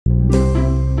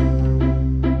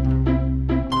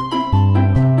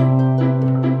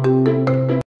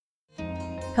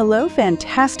Hello,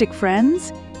 fantastic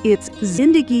friends! It's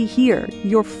Zindagi here,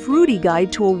 your fruity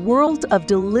guide to a world of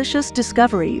delicious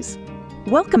discoveries.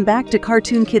 Welcome back to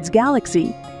Cartoon Kids Galaxy,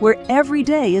 where every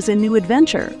day is a new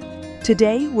adventure.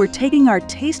 Today, we're taking our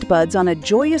taste buds on a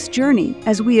joyous journey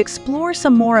as we explore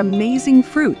some more amazing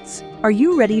fruits. Are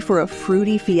you ready for a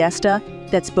fruity fiesta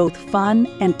that's both fun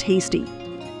and tasty?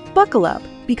 Buckle up,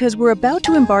 because we're about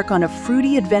to embark on a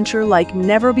fruity adventure like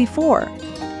never before.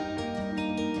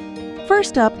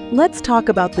 First up, let's talk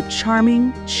about the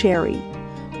charming cherry.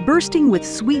 Bursting with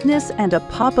sweetness and a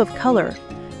pop of color,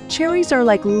 cherries are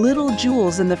like little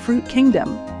jewels in the fruit kingdom.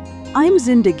 I'm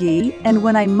Zindagi, and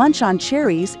when I munch on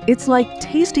cherries, it's like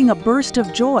tasting a burst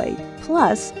of joy.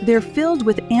 Plus, they're filled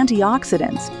with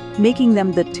antioxidants, making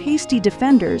them the tasty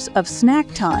defenders of snack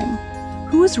time.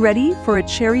 Who's ready for a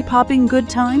cherry-popping good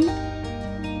time?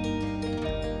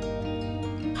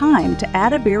 Time to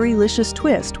add a berry-licious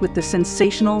twist with the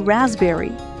sensational raspberry.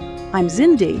 I'm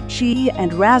Zindagi,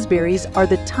 and raspberries are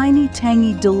the tiny,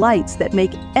 tangy delights that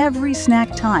make every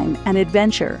snack time an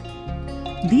adventure.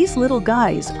 These little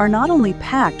guys are not only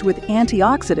packed with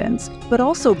antioxidants, but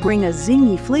also bring a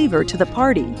zingy flavor to the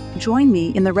party. Join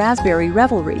me in the raspberry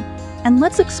revelry, and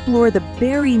let's explore the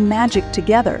berry magic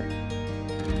together.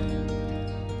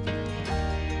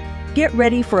 Get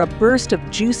ready for a burst of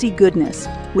juicy goodness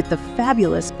with the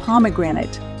fabulous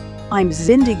pomegranate. I'm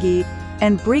Zindagi,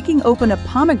 and breaking open a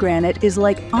pomegranate is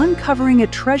like uncovering a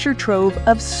treasure trove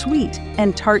of sweet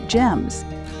and tart gems.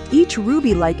 Each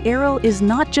ruby-like arrow is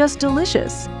not just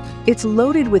delicious, it's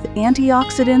loaded with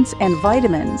antioxidants and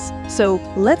vitamins. So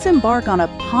let's embark on a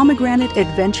pomegranate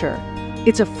adventure.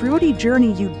 It's a fruity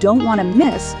journey you don't want to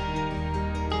miss.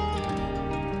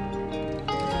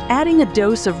 Adding a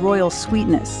dose of royal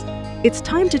sweetness, it's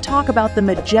time to talk about the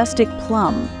majestic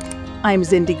plum. I'm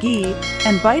Zindagi,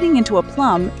 and biting into a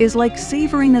plum is like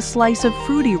savoring a slice of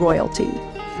fruity royalty.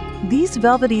 These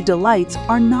velvety delights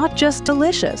are not just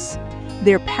delicious.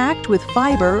 They're packed with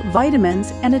fiber,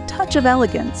 vitamins, and a touch of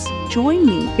elegance. Join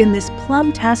me in this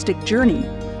plum-tastic journey,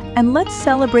 and let's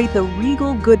celebrate the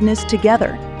regal goodness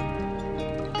together.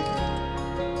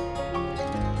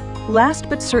 Last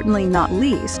but certainly not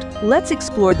least, let's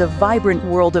explore the vibrant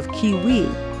world of kiwi.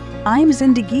 I'm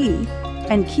Zindagi,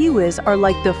 and kiwis are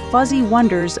like the fuzzy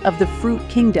wonders of the fruit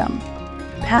kingdom.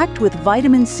 Packed with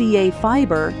vitamin C,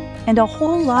 fiber, and a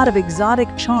whole lot of exotic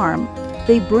charm,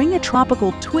 they bring a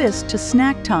tropical twist to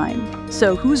snack time.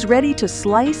 So who's ready to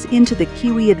slice into the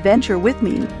kiwi adventure with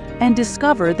me and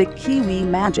discover the kiwi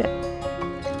magic?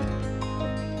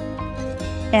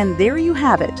 And there you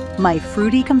have it, my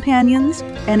fruity companions,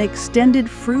 an extended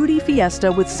fruity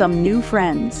fiesta with some new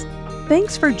friends.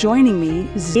 Thanks for joining me,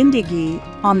 Zindagi,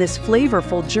 on this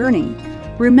flavorful journey.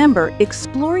 Remember,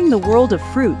 exploring the world of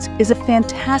fruits is a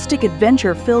fantastic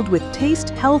adventure filled with taste,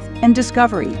 health, and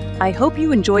discovery. I hope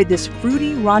you enjoyed this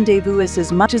fruity rendezvous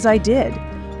as much as I did.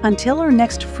 Until our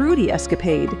next fruity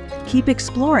escapade, keep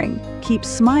exploring, keep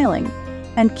smiling,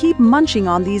 and keep munching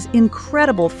on these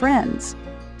incredible friends.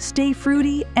 Stay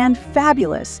fruity and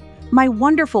fabulous, my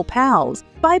wonderful pals.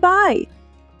 Bye-bye!